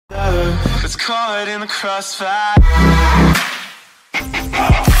caught in the crossfire.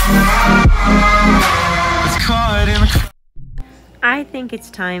 It's caught in the I think it's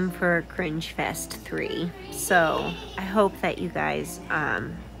time for Cringefest 3. So I hope that you guys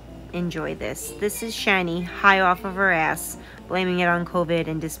enjoy this. This is Shanny, high off of her ass, blaming it on COVID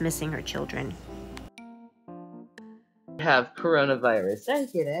and dismissing her children. Have coronavirus. I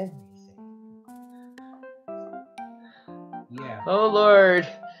get everything. Yeah. Oh Lord,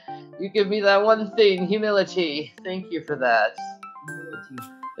 you give me that one thing, humility. Thank you for that. Humility.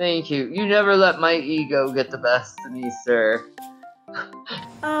 Thank you. You never let my ego get the best of me, sir.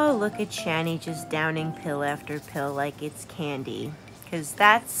 Oh, look at Shanny just downing pill after pill like it's candy. Because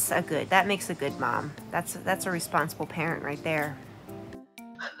that makes a good mom. That's a responsible parent right there.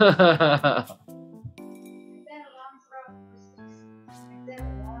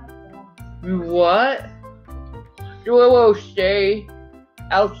 What? Whoa, stay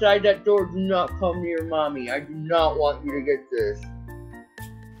outside that door. Do not come near mommy. I do not want you to get this.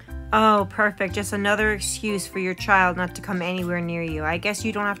 Oh, perfect. Just another excuse for your child not to come anywhere near you. I guess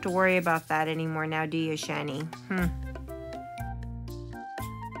you don't have to worry about that anymore now, do you, Shanny?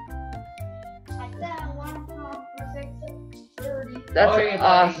 That's Okay,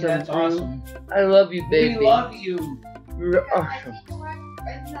 awesome. That's awesome. I love you, baby. We love you. You're awesome.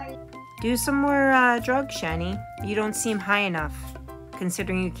 Do some more drugs, Shanny. You don't seem high enough,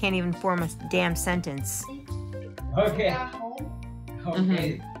 considering you can't even form a damn sentence. Okay.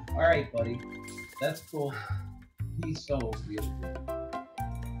 Okay. Alright, buddy. That's cool. He's so beautiful.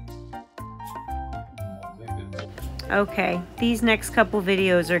 Okay, these next couple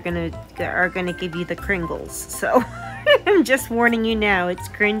videos are gonna give you the cringles, so I'm just warning you now, it's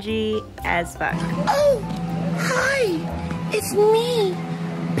cringy as fuck. Oh, hi, it's me,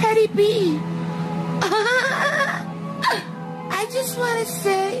 Petty B. I just want to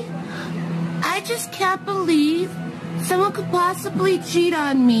say, I just can't believe someone could possibly cheat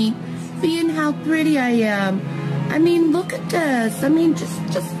on me, being how pretty I am. I mean, look at this. I mean,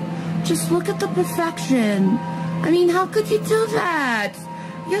 just look at the perfection. I mean, how could you do that?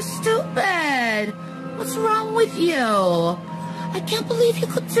 You're stupid. What's wrong with you? I can't believe you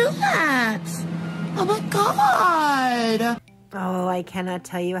could do that. Oh my God. Oh, I cannot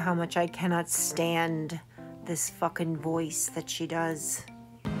tell you how much I cannot stand this fucking voice that she does.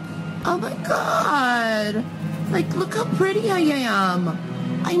 Oh my God. Like, look how pretty I am.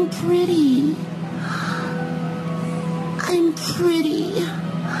 I'm pretty. I'm pretty.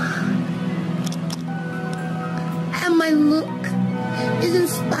 And my look is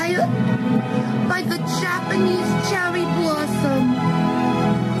inspired by the Japanese cherry blossom.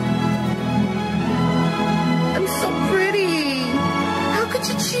 I'm so pretty. How could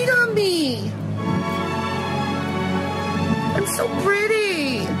you cheat on me? I'm so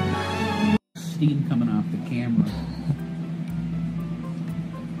pretty. Steam coming off the camera.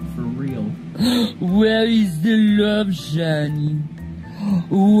 For real. Where is the love, Shanny?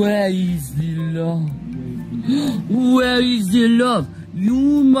 Where is the love? Where is the love?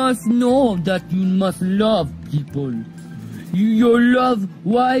 You must know that you must love people. Your love,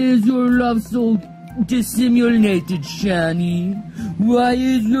 why is your love so dissimulated, Shanny? Why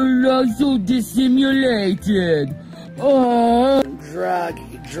is your love so dissimulated? Oh,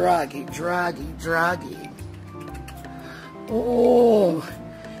 Draggy. Oh,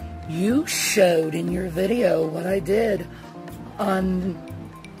 you showed in your video what I did on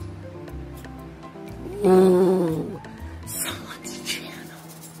someone's channel.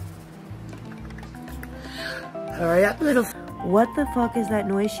 Hurry up, little. What the fuck is that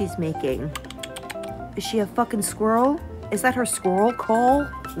noise she's making? Is she a fucking squirrel? Is that her squirrel call?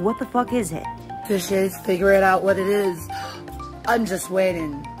 What the fuck is it? Fishes, figure it out what it is. I'm just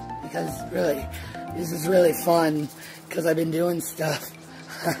waiting because really, this is really fun because I've been doing stuff.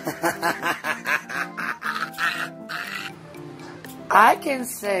 I can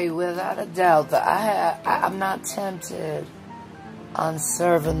say without a doubt that I'm not tempted on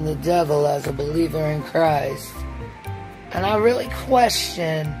serving the devil as a believer in Christ. And I really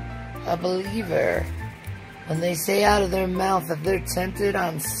question a believer when they say out of their mouth that they're tempted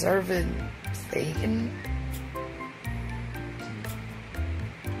on serving Satan.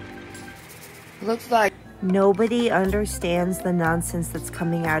 Looks like Nobody understands the nonsense that's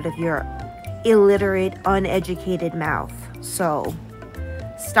coming out of your illiterate, uneducated mouth. So,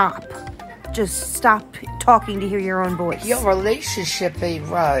 stop. Just stop talking to hear your own voice. your relationship ain't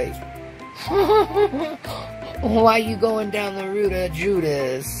right. Why you going down the route of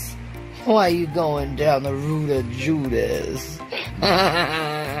Judas? Why you going down the route of Judas?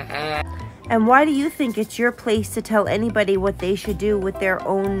 And why do you think it's your place to tell anybody what they should do with their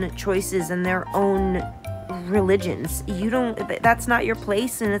own choices and their own religions? You don't, that's not your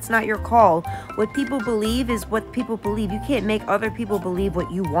place and it's not your call. What people believe is what people believe. You can't make other people believe what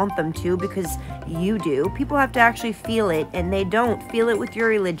you want them to because you do. People have to actually feel it, and they don't feel it with your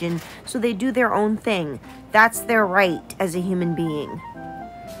religion, so they do their own thing. That's their right as a human being.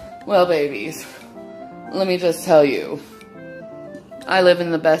 Well, babies, let me just tell you, I live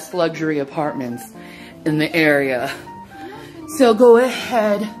in the best luxury apartments in the area. So go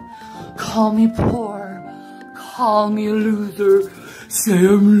ahead, call me poor, call me a loser, say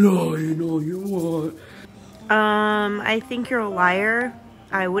I'm lying all you want. I think you're a liar.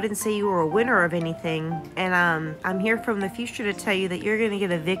 I wouldn't say you were a winner of anything. And I'm here from the future to tell you that you're gonna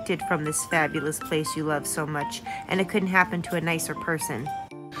get evicted from this fabulous place you love so much, and it couldn't happen to a nicer person.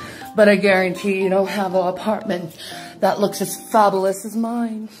 But I guarantee you don't have an apartment that looks as fabulous as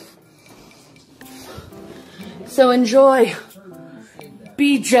mine. So enjoy.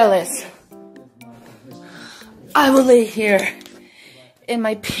 Be jealous. I will lay here in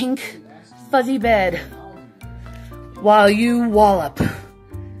my pink fuzzy bed while you wallop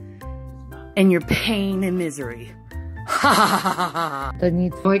in your pain and misery. Ha ha ha ha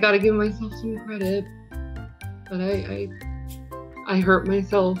ha. I gotta give myself some credit, but I hurt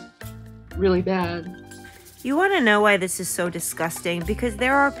myself really bad. You want to know why this is so disgusting? Because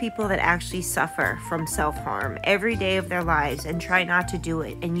there are people that actually suffer from self-harm every day of their lives and try not to do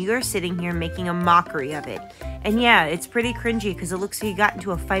it, and you're sitting here making a mockery of it. And yeah, it's pretty cringy because it looks like you got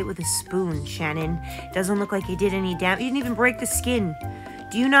into a fight with a spoon, Shannon. It doesn't look like you did any damage. You didn't even break the skin.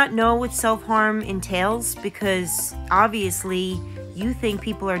 Do you not know what self-harm entails? Because obviously you think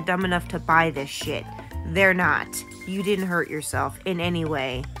people are dumb enough to buy this shit. They're not. You didn't hurt yourself in any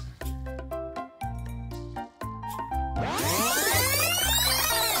way.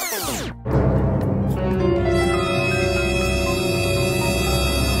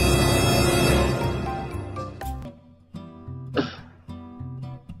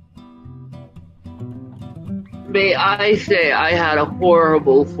 May I say I had a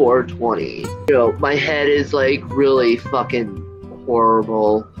horrible 420. You know, my head is like really fucking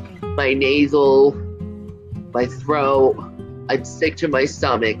horrible. My nasal, my throat, I'm sick to my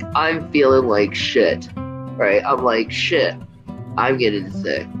stomach. I'm feeling like shit, right? I'm like, shit, I'm getting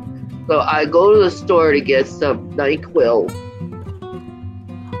sick. So I go to the store to get some NyQuil.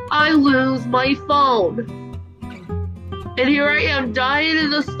 I lose my phone. And here I am dying in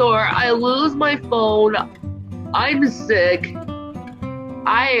the store. I lose my phone. I'm sick.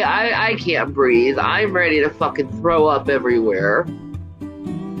 I can't breathe. I'm ready to fucking throw up everywhere.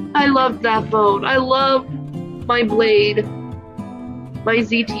 I love that phone. I love my blade. My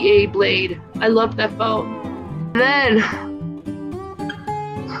ZTA blade. I love that phone. Then,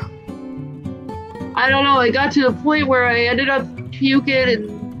 I don't know, I got to the point where I ended up puking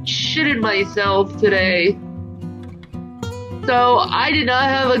and shitting myself today. So I did not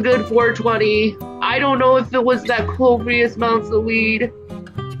have a good 420. I don't know if it was that copious amounts of weed,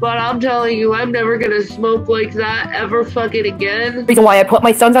 but I'm telling you, I'm never gonna smoke like that ever fucking again. The reason why I put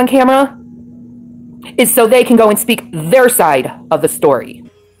my sons on camera is so they can go and speak their side of the story.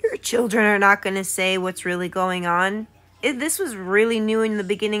 Your children are not gonna say what's really going on. This was really new in the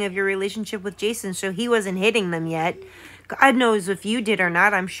beginning of your relationship with Jason, so he wasn't hitting them yet. God knows if you did or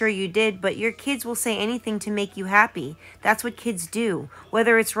not, I'm sure you did, but your kids will say anything to make you happy. That's what kids do.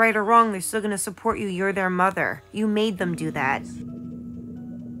 Whether it's right or wrong, they're still going to support you. You're their mother. You made them do that.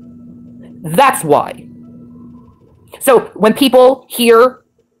 That's why. So when people hear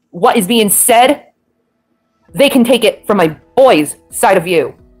what is being said, they can take it from my boy's side of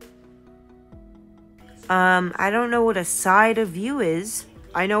view. I don't know what a side of view is.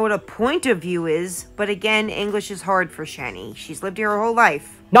 I know what a point of view is, but again, English is hard for Shanny. She's lived here her whole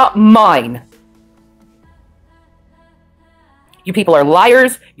life. Not mine. You people are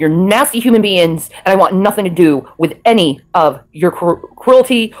liars, you're nasty human beings, and I want nothing to do with any of your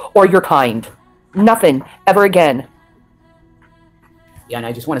cruelty or your kind. Nothing, ever again. Yeah, and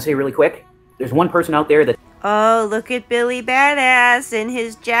I just want to say really quick, there's one person out there that... Oh, look at Billy Badass in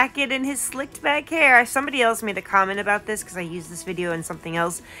his jacket and his slicked back hair. Somebody else made a comment about this because I used this video in something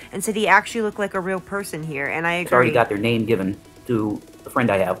else and said he actually looked like a real person here, and I agree. It's already got their name given to the friend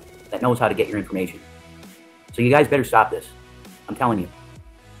I have that knows how to get your information. So you guys better stop this. I'm telling you.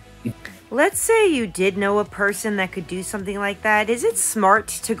 Let's say you did know a person that could do something like that. Is it smart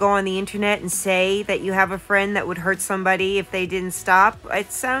to go on the internet and say that you have a friend that would hurt somebody if they didn't stop? It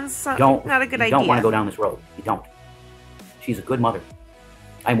sounds not a good idea. You don't want to go down this road. You don't. She's a good mother.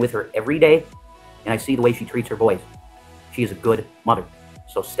 I'm with her every day, and I see the way she treats her boys. She is a good mother.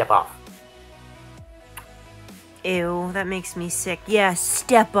 So step off. Ew, that makes me sick. Yeah,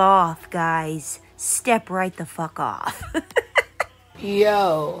 step off, guys. Step right the fuck off.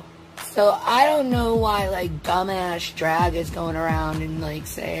 Yo, so I don't know why, like, dumbass drag is going around and, like,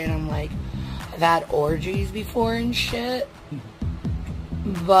 saying I'm, like, I've had orgies before and shit.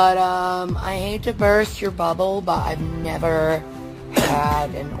 But, I hate to burst your bubble, but I've never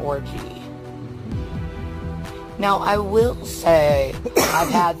had an orgy. Now, I will say I've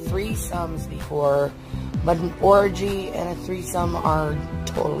had threesomes before, but an orgy and a threesome are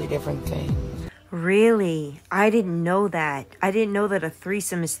totally different things. Really? I didn't know that. I didn't know that a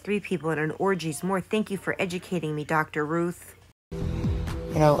threesome is 3 people and an orgy is more. Thank you for educating me, Dr. Ruth.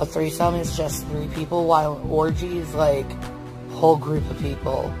 You know, a threesome is just 3 people, while an orgy is like a whole group of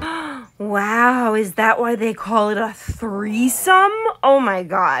people. Wow, is that why they call it a threesome? Oh my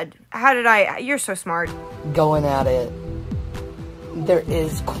god. How did I... You're so smart. Going at it. There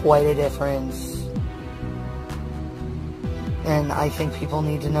is quite a difference. And I think people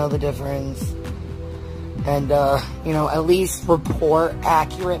need to know the difference. And, you know, at least report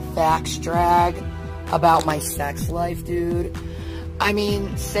accurate facts, drag, about my sex life, dude. I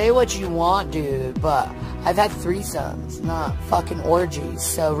mean, say what you want, dude, but I've had threesomes, not fucking orgies.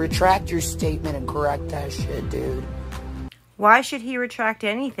 So retract your statement and correct that shit, dude. Why should he retract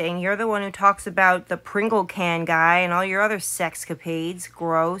anything? You're the one who talks about the Pringle can guy and all your other sexcapades.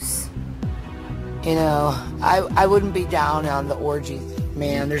 Gross. You know, I wouldn't be down on the orgies.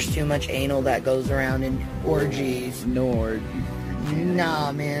 Man, there's too much anal that goes around in orgies. No orgies.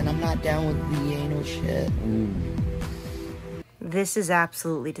 Nah, man, I'm not down with the anal shit. This is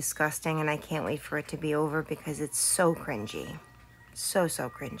absolutely disgusting, and I can't wait for it to be over because it's so cringy. So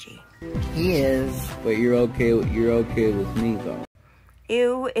cringy. He is. But you're okay with me though.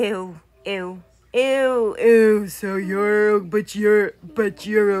 Ew, ew, ew. Ew, ew, so but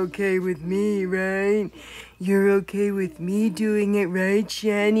you're okay with me, right? You're okay with me doing it, right,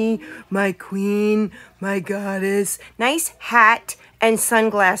 Shanny? My queen, my goddess. Nice hat and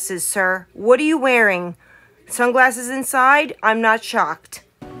sunglasses, sir. What are you wearing? Sunglasses inside? I'm not shocked.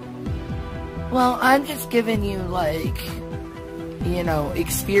 Well, I'm just giving you, like, you know,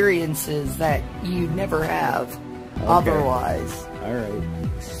 experiences that you'd never have otherwise. Alright.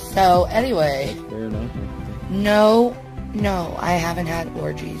 So, anyway. Fair enough. No, I haven't had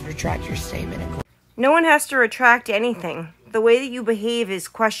orgies. Retract your statement. No one has to retract anything. The way that you behave is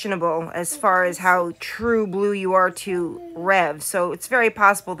questionable as far as how true blue you are to Rev. So it's very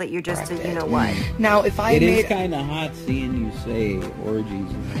possible that you're just a you know what. Now, if I It is kind of hot seeing you say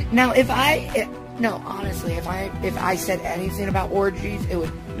orgies. Now, honestly, if I said anything about orgies, it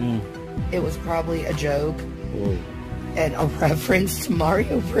was probably a joke. Whoa. And a reference to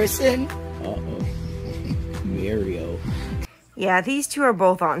Mario Brisson. Uh-oh. Mario. Yeah, these two are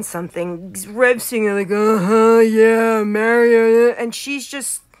both on something. Rev singing like, yeah, Mario. And she's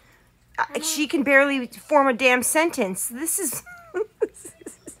just, she can barely form a damn sentence. This is,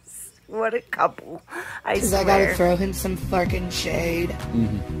 what a couple. I swear. I gotta throw him some fucking shade.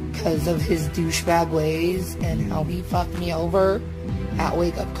 Because of his douchebag ways and how he fucked me over at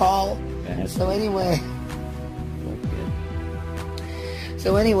Wake Up Call. So anyway,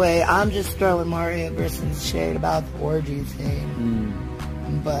 I'm just throwing Mario Brisson's shade about the orgy thing.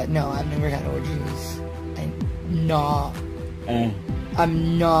 But no, I've never had orgies. I'm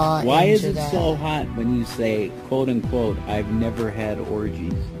not. Why is it so hot when you say, quote unquote, I've never had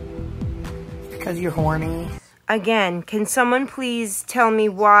orgies? Because you're horny. Again, can someone please tell me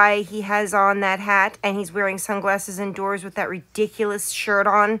why he has on that hat and he's wearing sunglasses indoors with that ridiculous shirt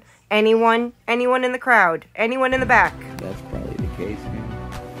on? Anyone? Anyone in the crowd? Anyone in the back? That's probably the case, man.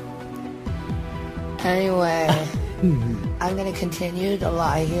 Anyway, I'm gonna continue to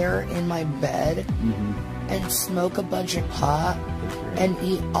lie here in my bed and smoke a bunch of pot and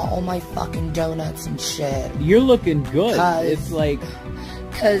eat all my fucking donuts and shit. You're looking good. It's like...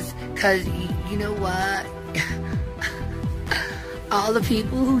 Cause you know what? All the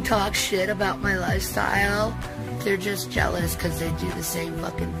people who talk shit about my lifestyle, they're just jealous because they do the same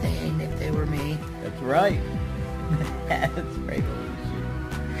fucking thing if they were me. That's right. That's right.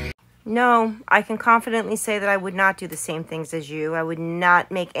 No, I can confidently say that I would not do the same things as you. I would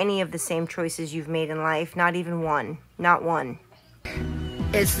not make any of the same choices you've made in life. Not even one. Not one.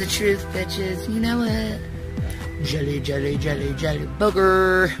 It's the truth, bitches. You know it. Jelly, jelly, jelly, jelly,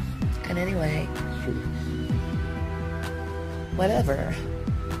 booger. And anyway, whatever.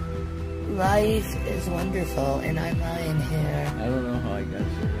 Life is wonderful, and I'm lying here. I don't know how I got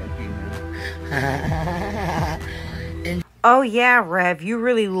so lucky now. Oh yeah, Rev, you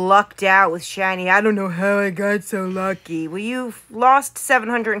really lucked out with Shanny. I don't know how I got so lucky. Well, you've lost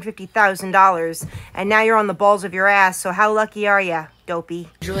 $750,000, and now you're on the balls of your ass, so how lucky are ya, dopey?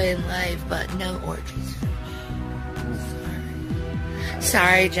 Enjoying life, but no orgies.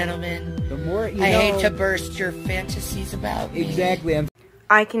 Sorry, gentlemen. The more you I know, hate to burst your fantasies about me. exactly.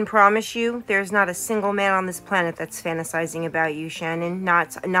 I can promise you, there's not a single man on this planet that's fantasizing about you, Shannon.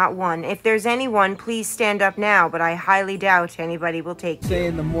 Not one. If there's anyone, please stand up now, but I highly doubt anybody will take you.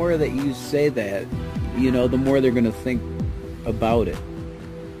 Saying the more that you say that, you know, the more they're gonna think about it.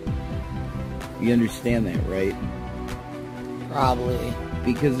 You understand that, right? Probably.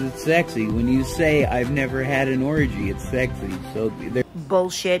 Because it's sexy. When you say, I've never had an orgy, it's sexy. So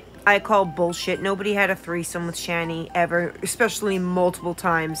Bullshit. I call bullshit. Nobody had a threesome with Shanny ever, especially multiple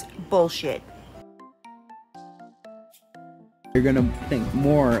times. Bullshit. they're gonna think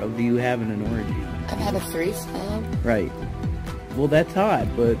more of you having an orgy. I've had a threesome. Right. Well, that's hot,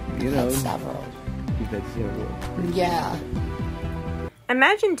 but, you know. That's several. You've had several. Yeah.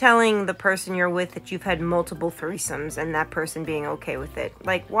 Imagine telling the person you're with that you've had multiple threesomes and that person being okay with it.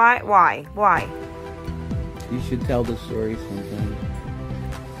 Like, why? You should tell the story sometime.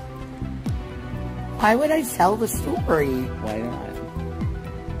 Why would I tell the story? Why not?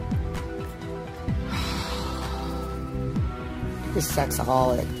 You're a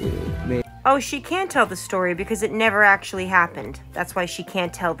sexaholic, dude. Oh, she can't tell the story because it never actually happened. That's why she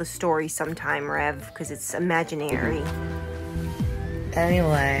can't tell the story sometime, Rev, because it's imaginary.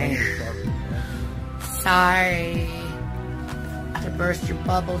 Anyway. Sorry to burst your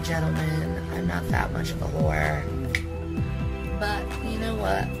bubble, gentlemen. I'm not that much of a whore. But, you know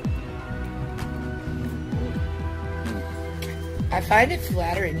what? I find it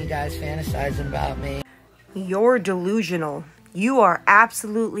flattering you guys fantasizing about me. You're delusional. You are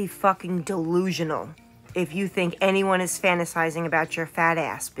absolutely fucking delusional if you think anyone is fantasizing about your fat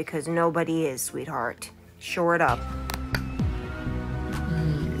ass, because nobody is, sweetheart. Shore it up.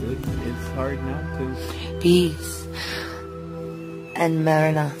 It's hard not to. Peace. And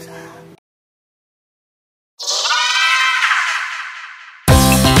Maranatha.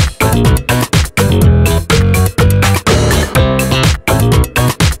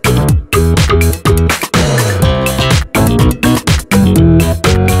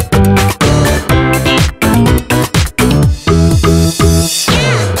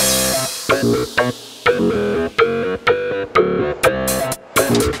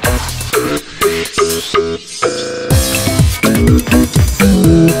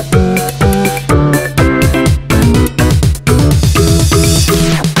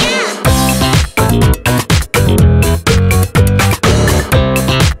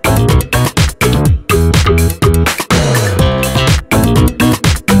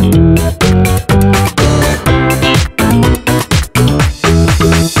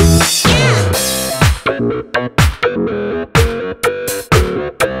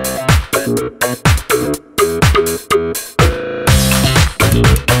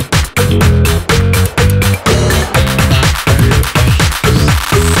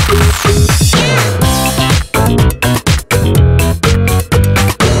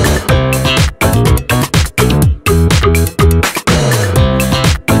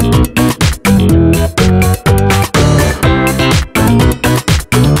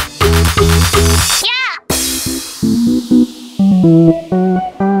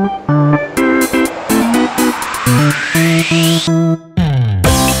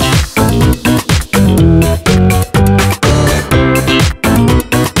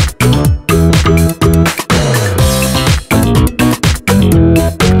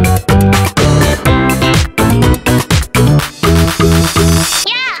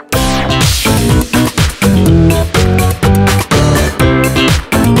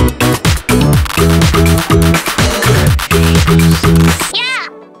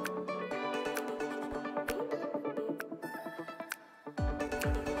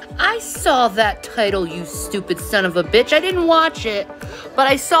 I saw that title, you stupid son of a bitch. I didn't watch it, but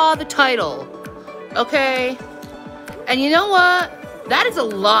I saw the title. Okay? And you know what? That is a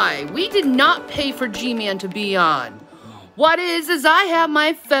lie. We did not pay for G-Man to be on. What is I have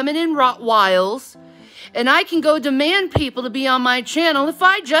my feminine Rottweils, and I can go demand people to be on my channel if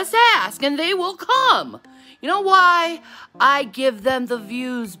I just ask, and they will come. You know why? I give them the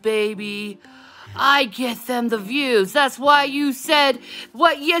views, baby. I get them the views. That's why you said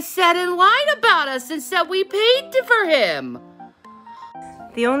what you said and lied about us and said we paid for him.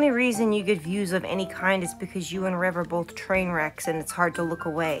 The only reason you get views of any kind is because you and Rev are both train wrecks and it's hard to look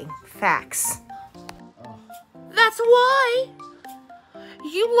away. Facts. That's why.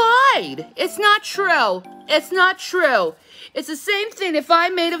 You lied. It's not true. It's not true. It's the same thing if I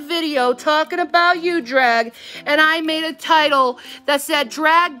made a video talking about you, drag, and I made a title that said,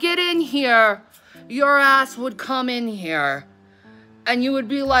 drag, get in here. Your ass would come in here. And you would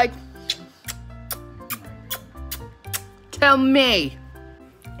be like, tell me.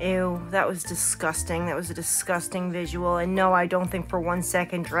 Ew, that was disgusting. That was a disgusting visual. And no, I don't think for 1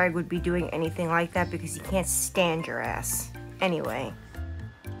 second drag would be doing anything like that because he can't stand your ass. Anyway.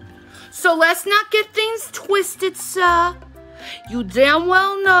 So let's not get things twisted, sir. You damn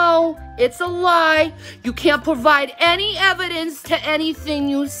well know it's a lie. You can't provide any evidence to anything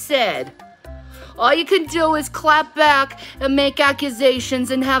you said. All you can do is clap back and make accusations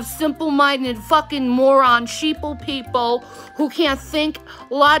and have simple-minded fucking moron sheeple people who can't think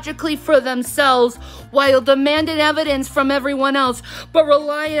logically for themselves while demanding evidence from everyone else, but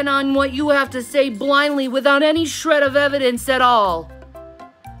relying on what you have to say blindly without any shred of evidence at all.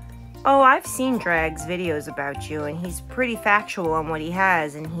 Oh, I've seen Drag's videos about you, and he's pretty factual on what he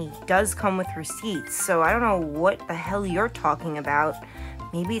has, and he does come with receipts, so I don't know what the hell you're talking about.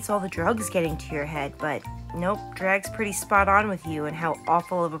 Maybe it's all the drugs getting to your head, but nope, Drag's pretty spot on with you and how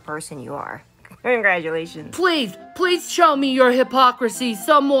awful of a person you are. Congratulations. Please show me your hypocrisy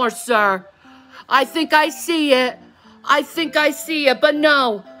some more, sir. I think I see it. But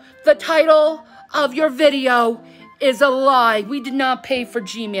no, the title of your video is a lie. We did not pay for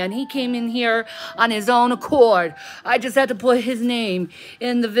G-Man. He came in here on his own accord. I just had to put his name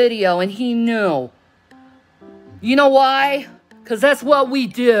in the video, and he knew. You know why? Because that's what we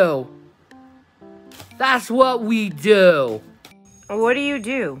do. That's what we do. What do you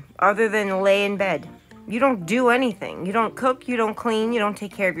do other than lay in bed? You don't do anything. You don't cook, you don't clean, you don't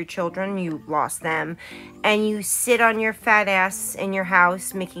take care of your children, you lost them, and you sit on your fat ass in your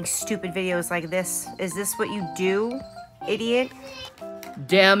house making stupid videos like this. Is this what you do, idiot?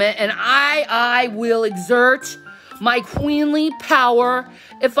 Damn it, and I will exert my queenly power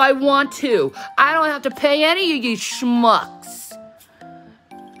if I want to. I don't have to pay any of you schmucks.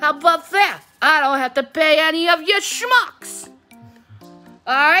 How about that? I don't have to pay any of you schmucks.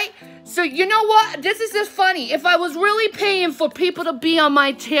 Alright? So you know what? This is just funny. If I was really paying for people to be on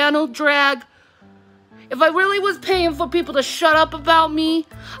my channel, drag, if I really was paying for people to shut up about me,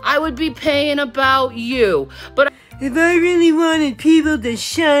 I would be paying about you. But if I really wanted people to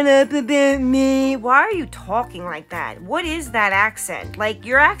shut up about me... Why are you talking like that? What is that accent? Like,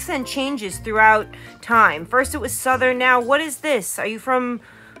 your accent changes throughout time. First it was Southern, now what is this? Are you from...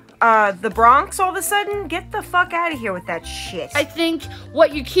 the Bronx all of a sudden? Get the fuck out of here with that shit. I think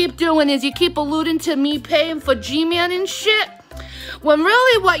what you keep doing is you keep alluding to me paying for G-Man and shit. When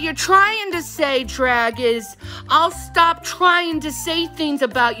really what you're trying to say, drag, is I'll stop trying to say things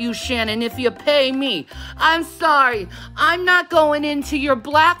about you, Shannon, if you pay me. I'm sorry. I'm not going into your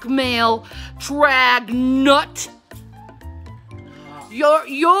blackmail, drag nut.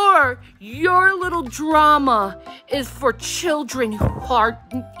 Your little drama is for children who aren't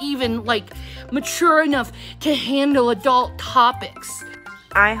even, like, mature enough to handle adult topics.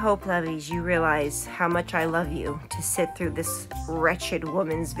 I hope, Loveys, you realize how much I love you to sit through this wretched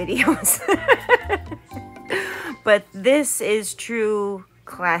woman's videos. But this is true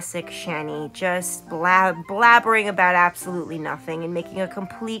classic Shanny, just blabbering about absolutely nothing and making a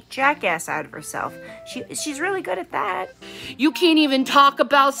complete jackass out of herself. She's really good at that. You can't even talk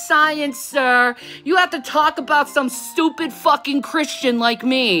about science, sir. You have to talk about some stupid fucking Christian like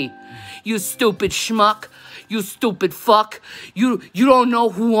me. You stupid schmuck. You stupid fuck. You don't know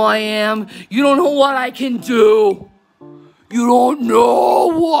who I am. You don't know what I can do. You don't know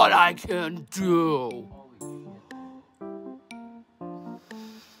what I can do.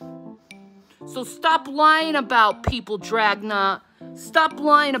 So stop lying about people, Dragnot. Stop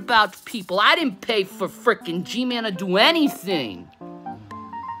lying about people. I didn't pay for frickin' G-Man to do anything.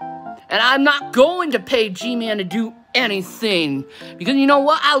 And I'm not going to pay G-Man to do anything. Because you know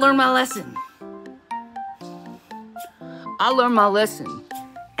what? I learned my lesson.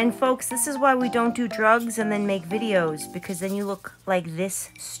 And folks, this is why we don't do drugs and then make videos. Because then you look like this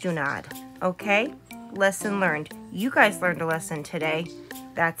stunad. Okay? Lesson learned. You guys learned a lesson today.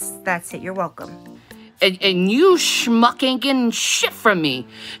 That's it. You're welcome. And you schmuck ain't getting shit from me.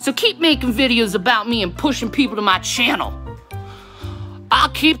 So keep making videos about me and pushing people to my channel. I'll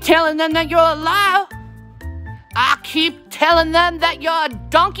keep telling them that you're a liar. I'll keep telling them that you're a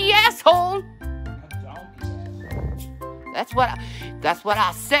donkey asshole. That's what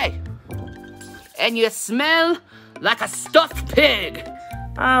I say. And you smell like a stuffed pig.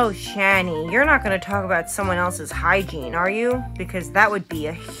 Oh, Shanny, you're not going to talk about someone else's hygiene, are you? Because that would be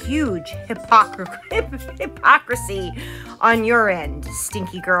a huge hypocrisy on your end,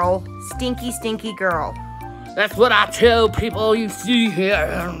 stinky girl. Stinky, stinky girl. That's what I tell people you see here.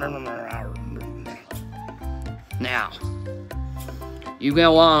 Now, you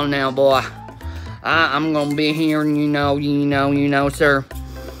go on now, boy. I'm gonna be here, you know, sir.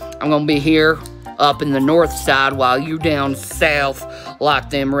 I'm gonna be here up in the north side while you down south like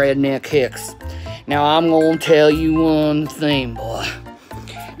them redneck hicks. Now, I'm gonna tell you one thing, boy.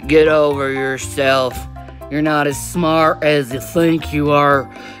 Get over yourself. You're not as smart as you think you are.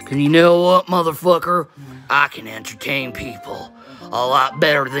 Cause you know what, motherfucker? I can entertain people a lot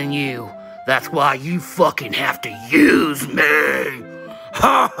better than you. That's why you fucking have to use me.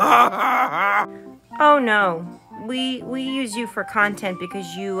 Ha ha ha ha. Oh no, we use you for content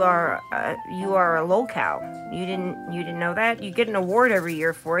because you are a locale. You didn't know that? You get an award every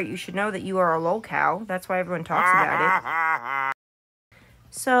year for it. You should know that you are a locale. That's why everyone talks about it.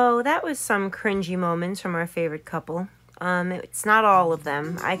 So that was some cringy moments from our favorite couple. It's not all of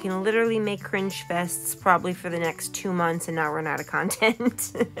them. I can literally make cringe fests probably for the next 2 months and not run out of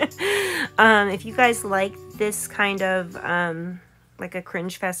content. If you guys like this kind of, like a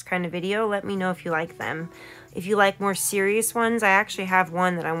cringe fest kind of video, let me know if you like them. If you like more serious ones, I actually have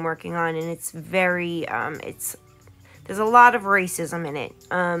one that I'm working on, and it's very, there's a lot of racism in it.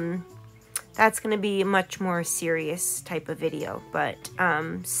 That's going to be a much more serious type of video, but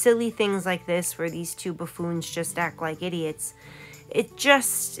silly things like this where these two buffoons just act like idiots, it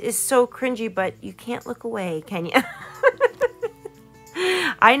just is so cringy, but you can't look away, can you?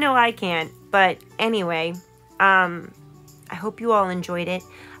 I know I can't, but anyway, I hope you all enjoyed it.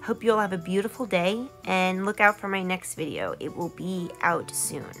 I hope you all have a beautiful day, and look out for my next video. It will be out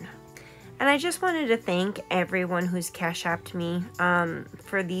soon. And I just wanted to thank everyone who's cash apped me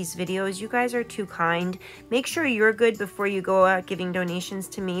for these videos. You guys are too kind. Make sure you're good before you go out giving donations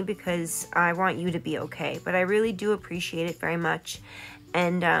to me, because I want you to be okay. But I really do appreciate it very much.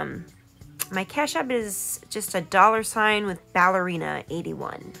 And my cash app is just a $ with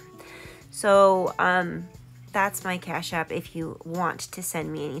ballerina81. So that's my cash app if you want to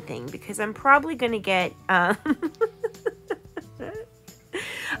send me anything, because I'm probably going to get...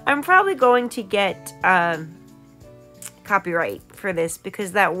 I'm probably going to get copyright for this,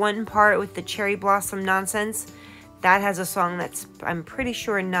 because that one part with the cherry blossom nonsense, that has a song that's, I'm pretty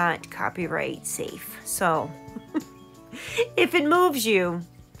sure, not copyright safe. So if it moves you,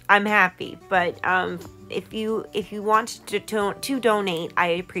 I'm happy. But if you want to donate, I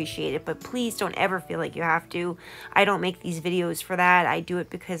appreciate it. But please don't ever feel like you have to. I don't make these videos for that. I do it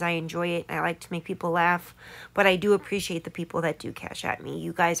because I enjoy it. I like to make people laugh. But I do appreciate the people that do cash at me.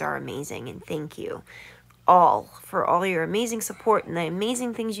 You guys are amazing, and thank you all for all your amazing support and the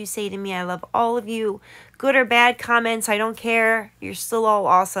amazing things you say to me. I love all of you. Good or bad comments, I don't care. You're still all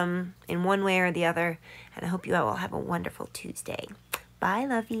awesome in one way or the other. And I hope you all have a wonderful Tuesday. Bye,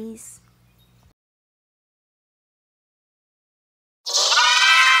 lovies.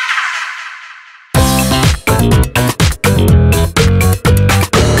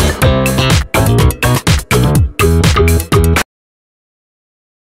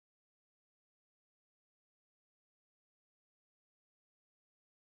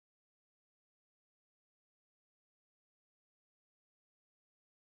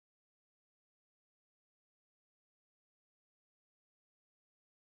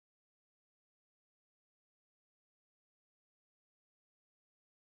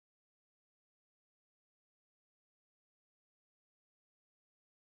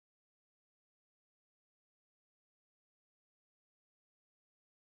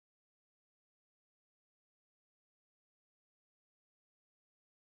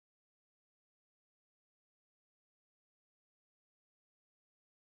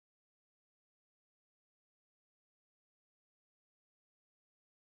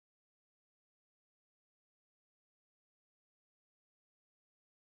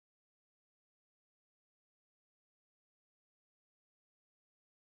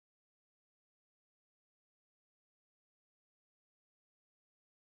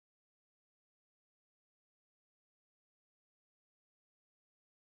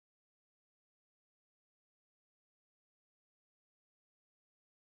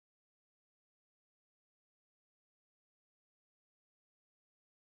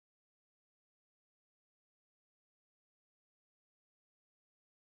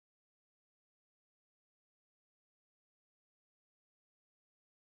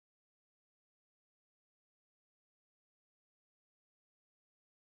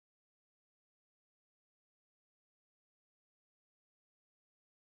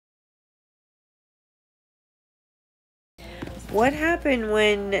 What happened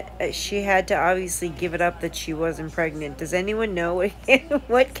when she had to obviously give it up that she wasn't pregnant? Does anyone know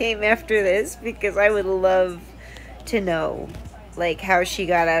what came after this? Because I would love to know, like, how she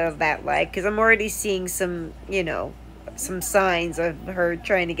got out of that lie. Because I'm already seeing some, you know, some signs of her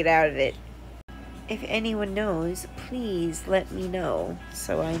trying to get out of it. If anyone knows, please let me know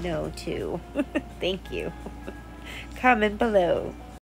so I know too. Thank you. Comment below.